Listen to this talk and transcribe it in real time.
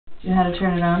You know how to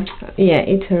turn it on? Yeah,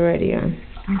 it's already on.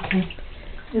 Okay.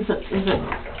 Is it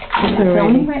It's filming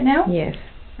already. right now? Yes.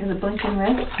 Is it blinking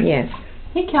red? Yes.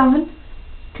 Hey Calvin,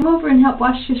 come over and help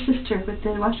wash your sister with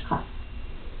the washcloth.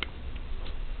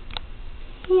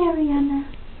 Hey Ariana.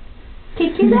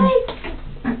 Take your legs.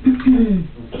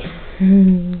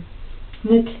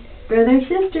 Look, brother,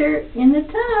 sister in the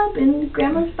tub in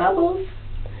Grandma's bubbles.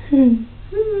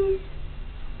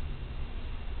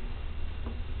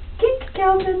 Kick,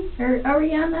 Calvin, or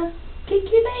Ariana. Kick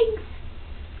your legs.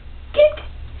 Kick.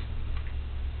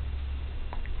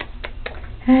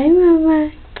 Hi,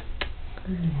 Mama.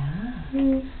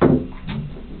 Yeah.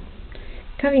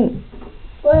 Calvin,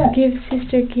 give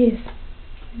sister a kiss.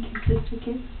 Give sister a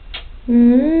kiss.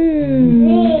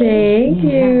 Thank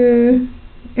you.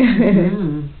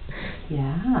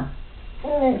 Yeah.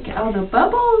 Look at all the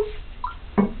bubbles.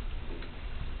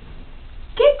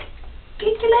 Kick.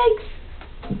 Kick your legs.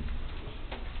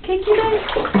 Kick your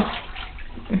legs.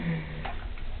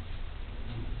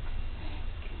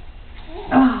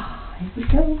 Oh, here we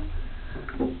go.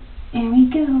 Here we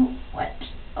go. What?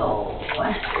 Oh.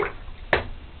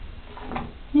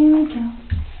 Here we go.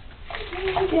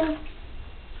 Here we go.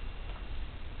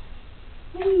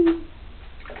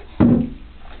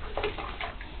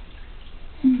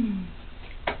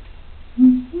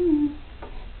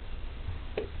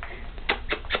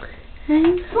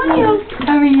 Smile,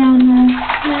 Ariana.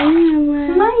 Hi, Mama.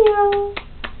 Smile.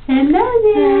 Hello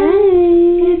there.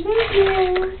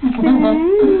 Hello.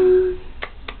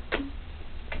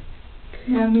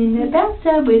 I'm in the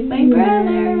bathtub with my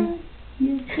brother.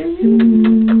 Yes,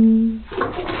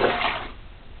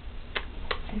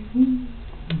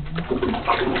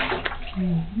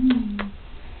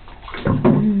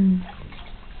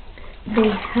 Say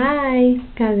hi,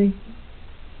 Calvin.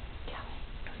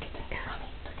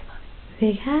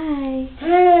 Say hi.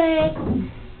 Hi.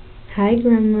 Hi,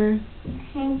 Grandma.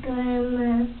 Hi,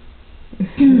 Grandma.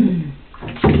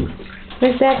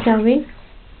 What's that, Calvin?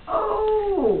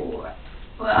 Oh,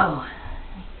 wow.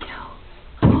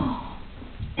 Oh,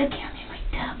 okay, I'm in my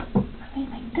tub. I'm in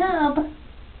my tub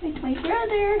with my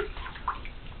brother.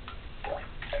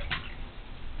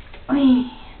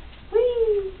 Wee,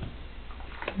 wee.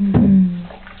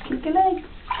 Kick a leg.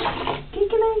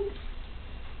 Kick a leg.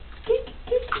 Kick,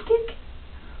 kick, kick.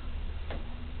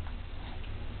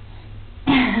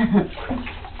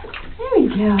 There we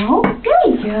go. There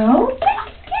we go. Kick,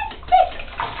 kick, kick.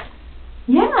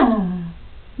 Yeah.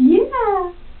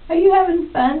 Yeah. Are you having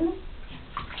fun?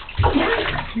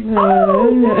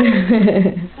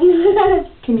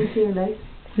 Can you see your legs?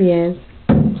 Yes.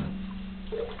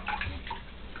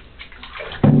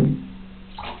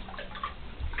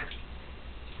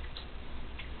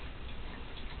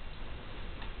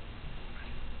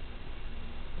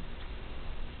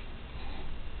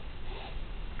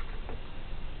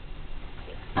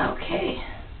 Okay.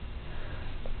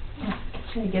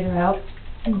 Should I get her out?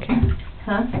 Okay.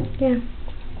 Huh? Yeah.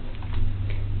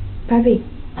 Papi.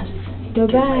 I just need to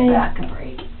Bye-bye. get my back up